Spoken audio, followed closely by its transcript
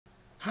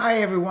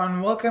Hi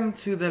everyone, welcome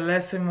to the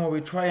lesson where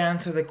we try to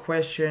answer the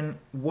question,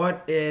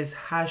 what is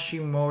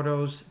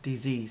Hashimoto's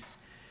disease?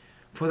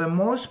 For the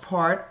most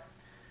part,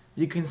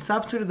 you can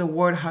substitute the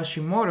word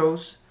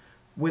Hashimoto's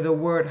with the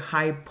word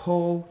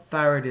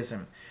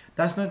hypothyroidism.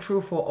 That's not true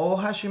for all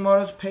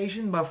Hashimoto's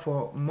patients, but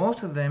for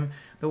most of them,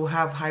 they will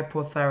have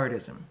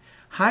hypothyroidism.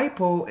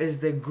 Hypo is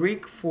the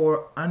Greek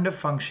for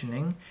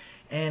underfunctioning,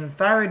 and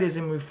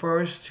thyroidism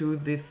refers to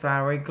the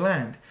thyroid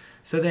gland.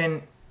 So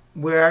then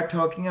we are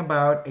talking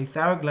about a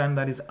thyroid gland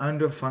that is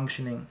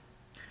underfunctioning.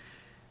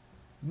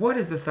 What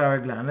is the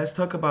thyroid gland? Let's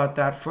talk about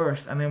that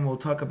first, and then we'll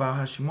talk about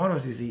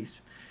Hashimoto's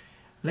disease.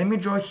 Let me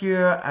draw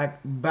here a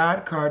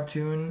bad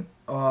cartoon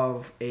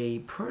of a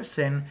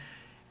person,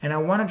 and I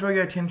want to draw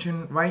your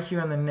attention right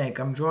here on the neck.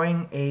 I'm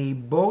drawing a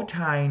bow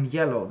tie in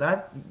yellow.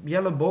 That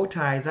yellow bow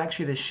tie is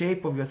actually the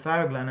shape of your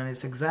thyroid gland, and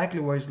it's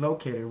exactly where it's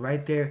located,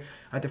 right there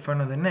at the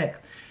front of the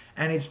neck.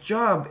 And its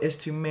job is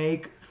to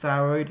make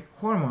thyroid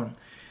hormone.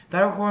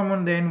 Thyroid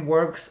hormone then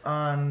works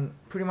on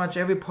pretty much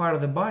every part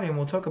of the body, and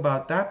we'll talk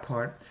about that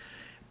part.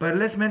 But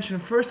let's mention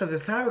first that the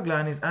thyroid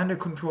gland is under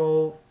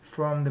control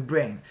from the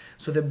brain.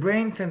 So the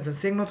brain sends a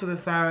signal to the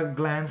thyroid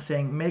gland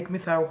saying, make me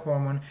thyroid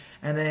hormone.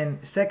 And then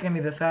secondly,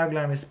 the thyroid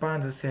gland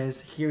responds and says,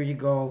 here you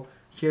go,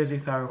 here's your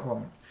thyroid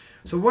hormone.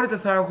 So what does the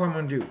thyroid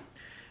hormone do?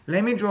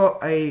 Let me draw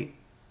a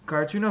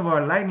cartoon of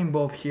our lightning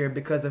bulb here,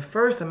 because the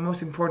first and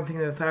most important thing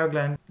that the thyroid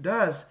gland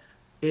does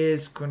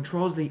is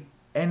controls the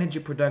energy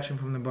production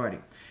from the body.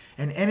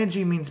 And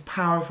energy means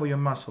power for your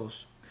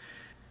muscles.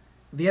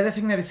 The other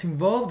thing that it's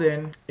involved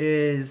in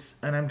is,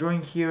 and I'm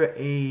drawing here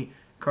a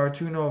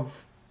cartoon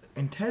of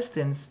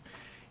intestines,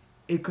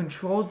 it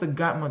controls the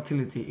gut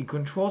motility. It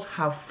controls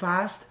how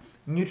fast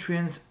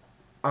nutrients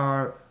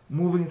are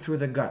moving through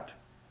the gut.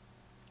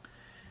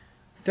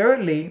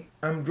 Thirdly,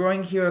 I'm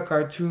drawing here a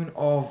cartoon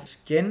of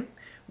skin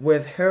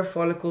with hair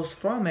follicles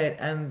from it,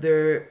 and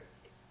there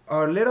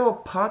are little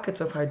pockets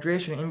of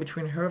hydration in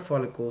between hair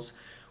follicles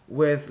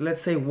with,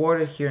 let's say,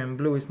 water here in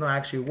blue. It's not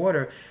actually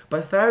water,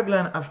 but thyroid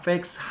gland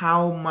affects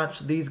how much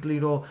these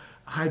little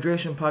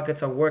hydration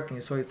pockets are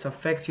working, so it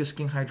affects your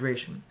skin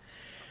hydration.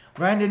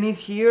 Right underneath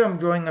here, I'm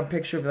drawing a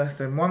picture of the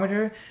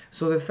thermometer.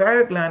 So the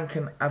thyroid gland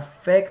can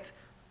affect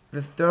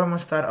the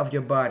thermostat of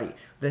your body,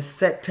 the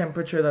set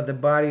temperature that the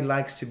body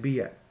likes to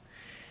be at.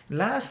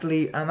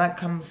 Lastly, and that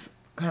comes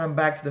kind of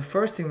back to the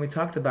first thing we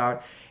talked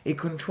about, it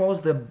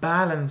controls the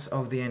balance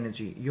of the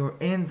energy, your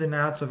ins and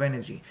outs of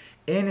energy.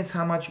 In is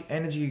how much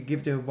energy you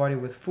give to your body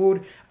with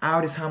food,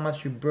 out is how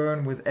much you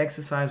burn with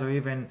exercise or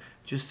even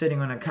just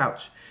sitting on a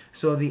couch.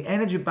 So the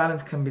energy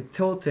balance can be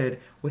tilted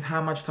with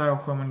how much thyroid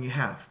hormone you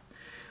have.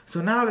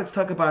 So now let's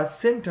talk about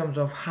symptoms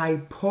of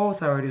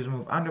hypothyroidism,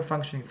 of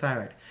underfunctioning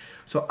thyroid.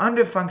 So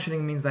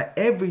underfunctioning means that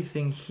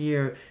everything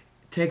here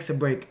takes a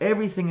break,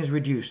 everything is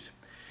reduced.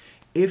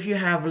 If you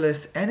have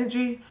less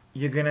energy,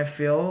 you're going to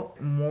feel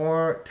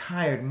more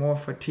tired, more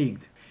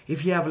fatigued.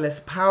 If you have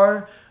less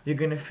power, you're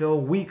going to feel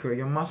weaker.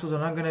 Your muscles are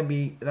not going to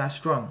be that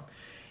strong.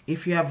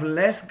 If you have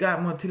less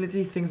gut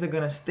motility, things are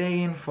going to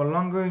stay in for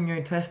longer in your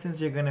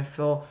intestines. You're going to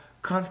feel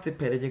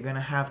constipated. You're going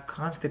to have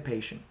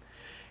constipation.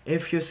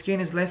 If your skin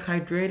is less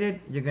hydrated,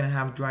 you're going to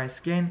have dry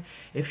skin.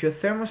 If your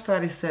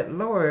thermostat is set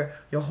lower,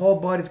 your whole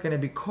body is going to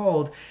be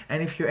cold.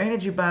 And if your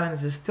energy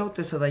balance is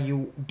tilted so that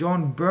you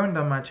don't burn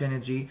that much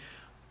energy,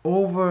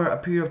 over a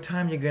period of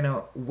time, you're going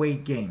to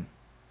weight gain.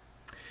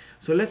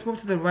 So let's move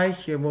to the right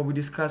here where we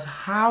discuss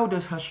how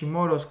does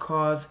Hashimoto's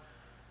cause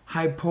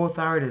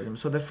hypothyroidism.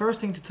 So the first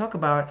thing to talk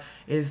about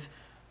is,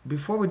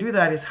 before we do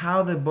that, is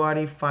how the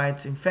body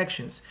fights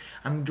infections.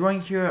 I'm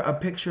drawing here a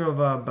picture of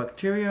a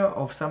bacteria,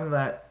 of something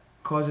that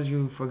causes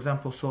you, for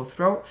example, sore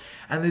throat.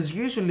 And there's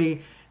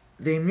usually,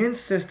 the immune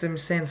system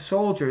sends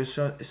soldiers,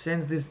 so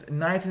sends this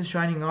knights in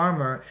shining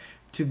armor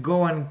to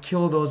go and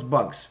kill those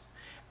bugs.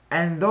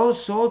 And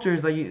those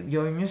soldiers that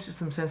your immune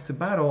system sends to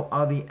battle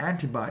are the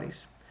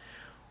antibodies.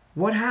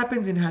 What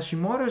happens in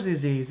Hashimoto's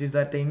disease is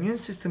that the immune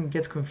system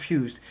gets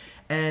confused,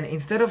 and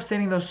instead of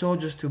sending those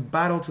soldiers to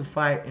battle to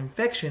fight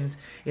infections,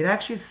 it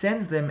actually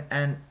sends them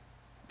and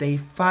they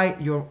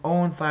fight your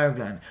own thyroid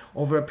gland.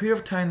 Over a period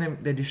of time,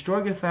 they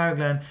destroy your thyroid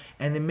gland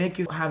and they make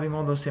you having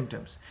all those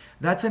symptoms.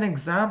 That's an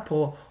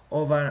example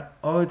of an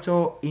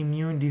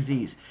autoimmune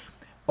disease.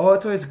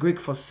 Auto is Greek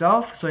for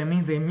self, so it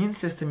means the immune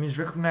system is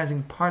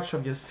recognizing parts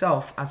of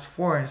yourself as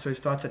foreign, so it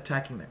starts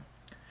attacking them.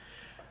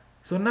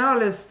 So now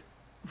let's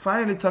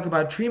finally talk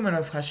about treatment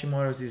of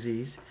Hashimoto's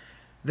disease.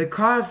 The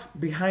cause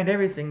behind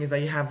everything is that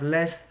you have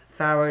less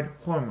thyroid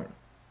hormone.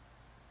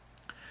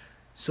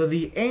 So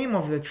the aim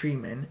of the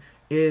treatment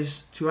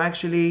is to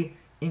actually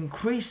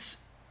increase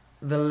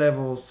the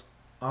levels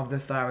of the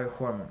thyroid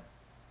hormone.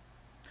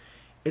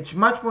 It's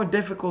much more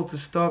difficult to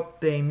stop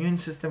the immune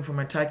system from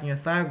attacking your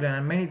thyroid gland,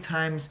 and many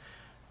times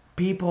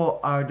people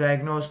are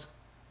diagnosed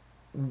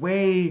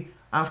way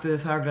after the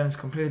thyroid gland is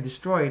completely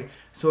destroyed,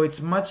 so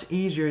it's much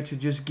easier to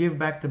just give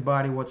back the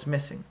body what's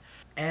missing.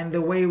 And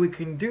the way we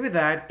can do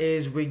that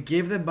is we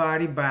give the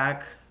body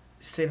back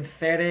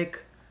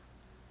synthetic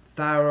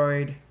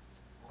thyroid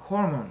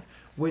hormone.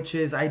 which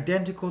is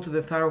identical to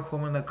the thyroid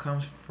hormone that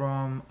comes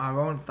from our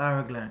own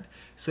thyroid gland.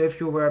 So if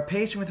you were a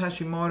patient with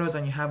Hashimoto's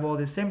and you have all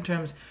these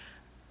symptoms,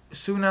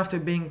 soon after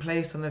being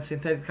placed on the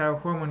synthetic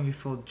thyroid hormone, you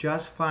feel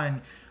just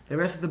fine. The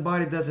rest of the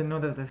body doesn't know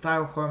that the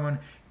thyroid hormone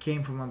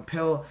came from a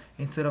pill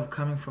instead of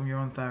coming from your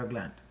own thyroid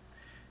gland.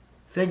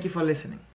 Thank you for listening.